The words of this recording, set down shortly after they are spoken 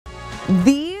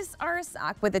These are a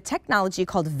sock with a technology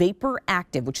called Vapor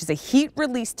Active, which is a heat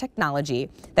release technology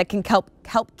that can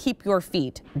help keep your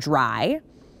feet dry,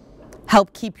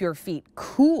 help keep your feet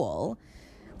cool,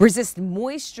 resist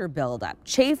moisture buildup,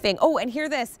 chafing. Oh, and hear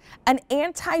this, an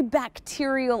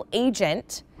antibacterial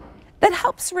agent that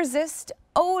helps resist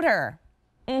odor.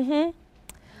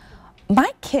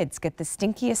 My kids get the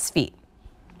stinkiest feet.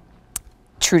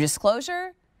 True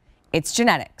disclosure, it's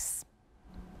genetics.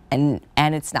 And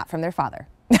it's not from their father.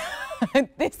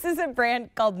 This is a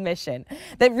brand called Mission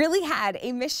that really had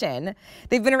a mission.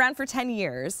 They've been around for 10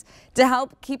 years to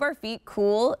help keep our feet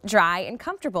cool, dry, and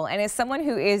comfortable. And as someone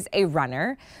who is a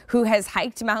runner, who has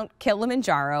hiked Mount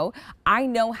Kilimanjaro, I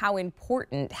know how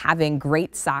important having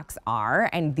great socks are,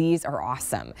 and these are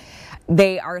awesome.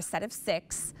 They are a set of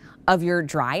 6 of your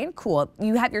dry and cool.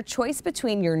 You have your choice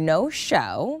between your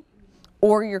no-show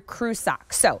or your crew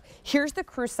sock. So here's the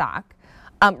crew sock.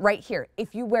 Right here,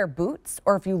 if you wear boots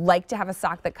or if you like to have a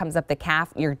sock that comes up the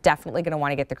calf, you're definitely going to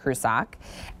want to get the crew sock.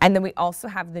 And then we also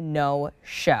have the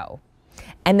no-show.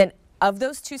 And then of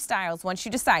those 2 styles, once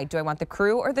you decide, do I want the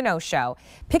crew or the no-show,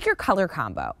 pick your color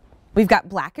combo. We've got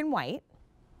black and white.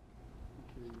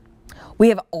 We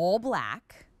have all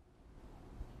black.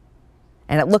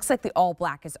 And it looks like the all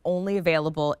black is only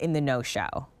available in the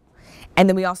no-show. And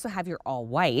then we also have your all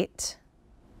white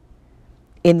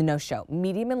in the no-show.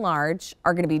 Medium and large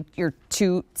are going to be your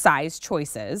 2 size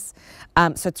choices.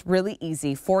 So it's really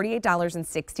easy,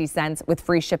 $48.60 with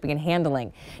free shipping and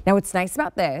handling. Now what's nice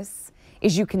about this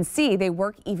is you can see they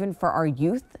work even for our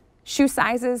youth shoe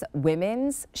sizes,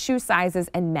 women's shoe sizes,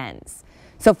 and men's.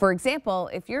 So for example,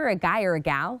 if you're a guy or a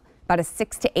gal, about a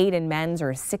 6 to 8 in men's or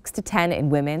a 6 to 10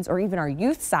 in women's, or even our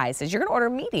youth sizes, you're going to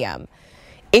order medium.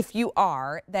 If you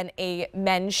are, then a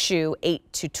men's shoe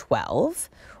 8 to 12,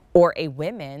 or a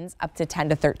women's up to 10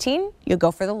 to 13, you'll go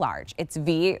for the large. It's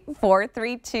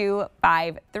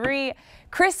V43253.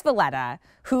 Chris Valletta,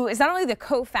 who is not only the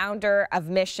co-founder of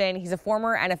Mission, he's a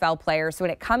former NFL player. So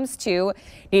when it comes to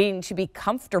needing to be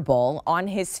comfortable on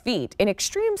his feet in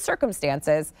extreme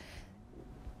circumstances,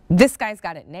 this guy's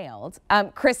got it nailed.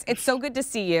 Chris, it's so good to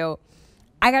see you.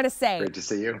 I gotta say, great to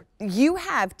see you. You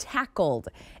have tackled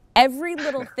every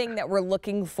little thing that we're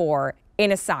looking for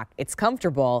in a sock. It's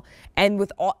comfortable, and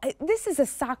with all, this is a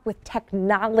sock with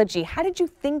technology. How did you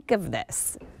think of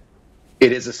this?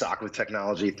 It is a sock with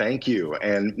technology, thank you.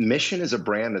 And Mission is a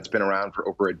brand that's been around for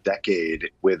over a decade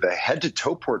with a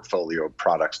head-to-toe portfolio of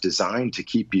products designed to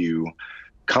keep you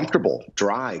comfortable,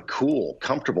 dry, cool,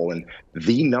 comfortable. And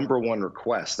the #1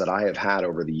 request that I have had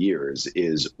over the years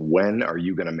is, when are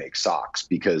you going to make socks?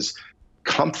 Because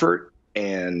comfort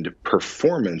and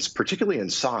performance, particularly in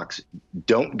socks,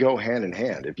 don't go hand in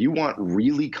hand. If you want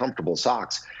really comfortable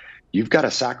socks, you've got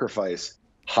to sacrifice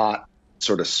hot,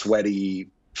 sort of sweaty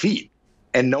feet.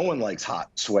 And no one likes hot,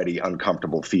 sweaty,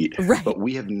 uncomfortable feet. Right. But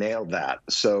we have nailed that.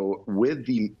 So with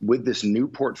this new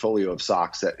portfolio of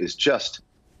socks that is just,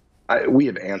 we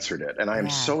have answered it. And I am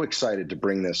so excited to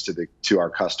bring this to our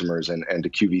customers and to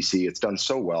QVC. It's done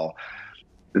so well.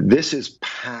 This is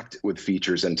packed with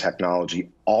features and technology,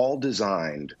 all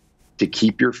designed to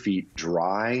keep your feet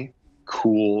dry,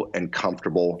 cool, and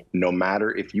comfortable, no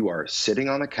matter if you are sitting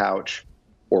on a couch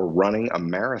or running a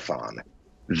marathon.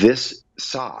 This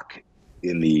sock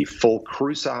in the full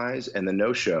crew size and the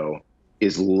no-show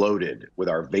is loaded with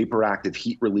our Vapor Active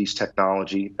heat release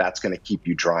technology. That's going to keep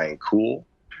you dry and cool.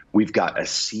 We've got a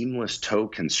seamless toe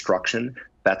construction.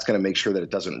 That's going to make sure that it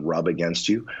doesn't rub against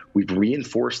you. We've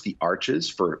reinforced the arches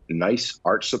for nice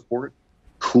arch support.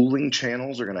 Cooling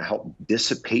channels are going to help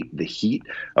dissipate the heat.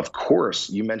 Of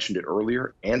course, you mentioned it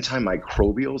earlier,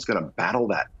 antimicrobial is going to battle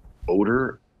that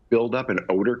odor buildup and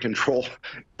odor control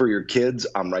for your kids.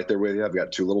 I'm right there with you. I've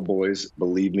got 2 little boys.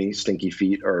 Believe me, stinky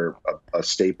feet are a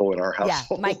staple in our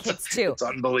household. Yeah, my kids too. It's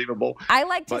unbelievable. I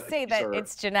like to say that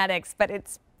it's genetics, but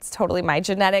it's totally my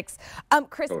genetics.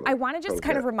 Chris, totally, I want to just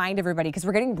kind of remind everybody, because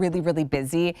we're getting really, really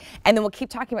busy, and then we'll keep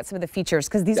talking about some of the features,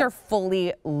 because these are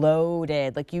fully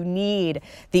loaded. Like, you need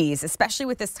these, especially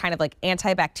with this kind of like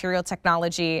antibacterial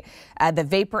technology, the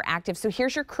Vapor Active. So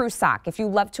here's your crew sock. If you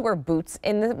love to wear boots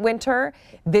in the winter,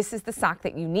 this is the sock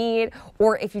that you need.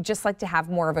 Or if you just like to have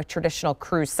more of a traditional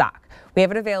crew sock, we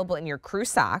have it available in your crew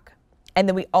sock. And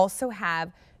then we also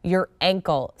have your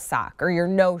ankle sock, or your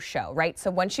no-show, right?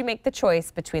 So once you make the choice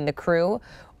between the crew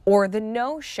or the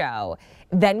no-show,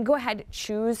 then go ahead,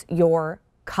 choose your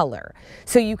color.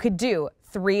 So you could do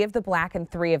 3 of the black and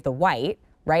 3 of the white,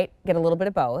 right? Get a little bit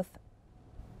of both.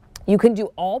 You can do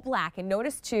all black, and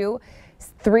notice too,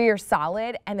 3 are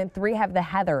solid, and then 3 have the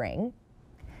heathering.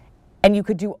 And you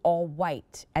could do all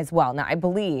white as well. Now, I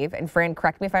believe, and Fran,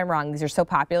 correct me if I'm wrong, these are so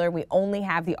popular, we only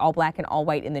have the all black and all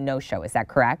white in the no-show. Is that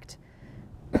correct?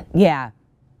 Yeah.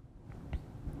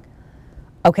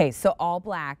 Okay, so all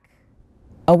black.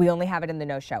 Oh, we only have it in the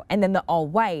no-show. And then the all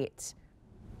white,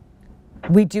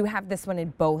 we do have this one in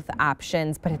both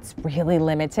options, but it's really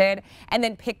limited. And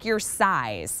then pick your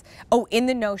size. Oh, in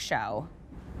the no-show,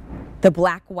 the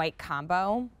black-white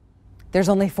combo, there's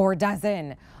only 4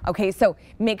 dozen. Okay, so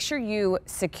make sure you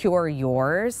secure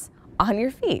yours on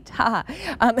your feet.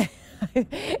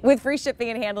 With free shipping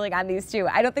and handling on these two.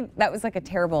 I don't think that was like a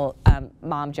terrible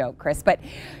mom joke, Chris. But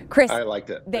Chris, I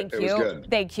liked it. Thank you. It was good.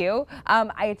 Thank you.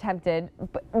 I attempted.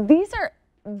 But these are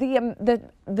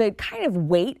the kind of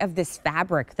weight of this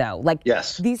fabric, though. Like,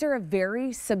 yes, these are a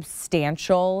very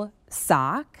substantial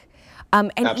sock.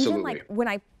 And absolutely. Even like when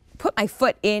I put my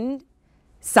foot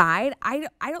inside, I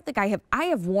don't think I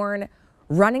have worn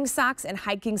running socks and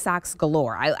hiking socks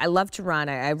galore. I love to run.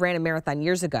 I ran a marathon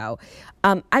years ago.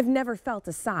 I've never felt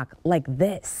a sock like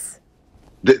this.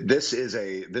 This is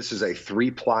a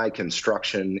 3-ply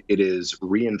construction. It is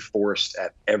reinforced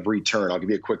at every turn. I'll give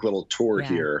you a quick little tour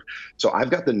here. So I've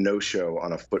got the no-show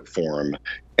on a foot form,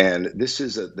 and this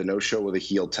is the no-show with a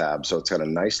heel tab. So it's got a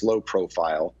nice low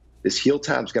profile. This heel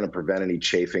tab is going to prevent any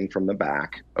chafing from the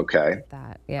back. Okay.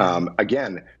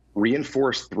 Again,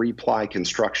 reinforced 3-ply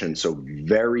construction, so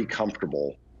very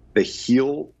comfortable. The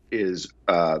heel is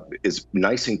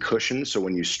nice and cushioned, so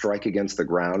when you strike against the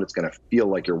ground, it's going to feel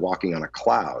like you're walking on a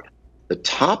cloud. The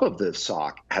top of this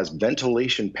sock has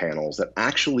ventilation panels that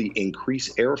actually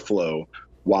increase airflow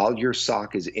while your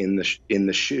sock is in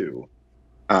the shoe.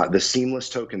 The seamless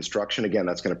toe construction, again,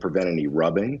 that's going to prevent any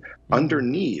rubbing.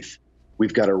 Underneath,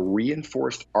 we've got a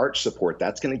reinforced arch support.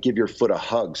 That's going to give your foot a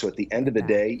hug. So at the end of the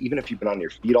day, even if you've been on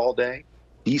your feet all day,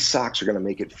 these socks are going to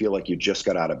make it feel like you just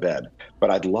got out of bed. But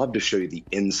I'd love to show you the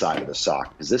inside of the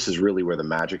sock, because this is really where the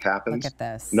magic happens. Look at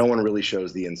this. No one really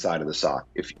shows the inside of the sock.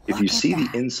 If you see the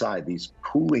inside, these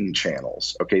cooling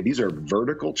channels, okay, these are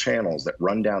vertical channels that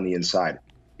run down the inside.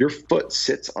 Your foot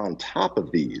sits on top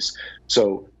of these.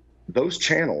 So those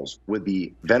channels with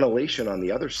the ventilation on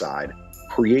the other side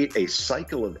create a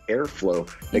cycle of airflow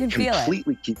that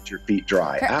completely keeps your feet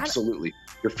dry. Absolutely.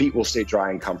 Your feet will stay dry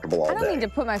and comfortable all day. I don't need to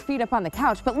put my feet up on the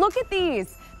couch, but look at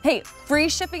these. Hey, free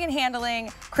shipping and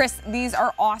handling. Chris, these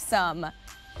are awesome.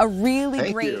 A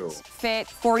really great fit,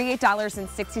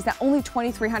 $48.60. Only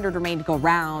 2,300 remain to go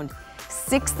round.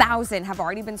 6,000 have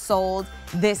already been sold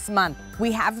this month.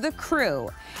 We have the crew.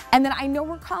 And then I know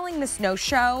we're calling this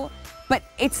no-show, but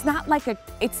it's not like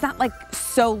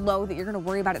so low that you're gonna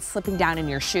worry about it slipping down in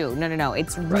your shoe. No.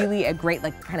 It's really a great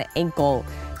like kind of ankle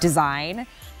design.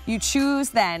 You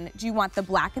choose then, do you want the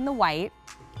black and the white,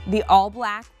 the all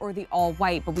black or the all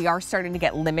white? But we are starting to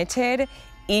get limited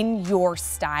in your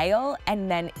style and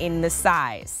then in the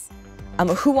size.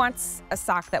 Who wants a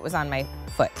sock that was on my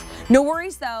foot? No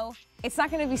worries though, it's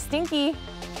not gonna be stinky.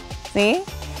 See?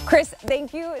 Chris,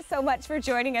 thank you so much for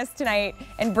joining us tonight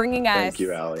and bringing us Thank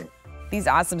you, Allie. These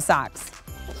awesome socks.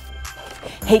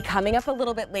 Hey, coming up a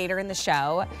little bit later in the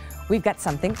show, we've got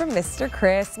something from Mr.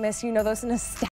 Christmas. You know those nostalgic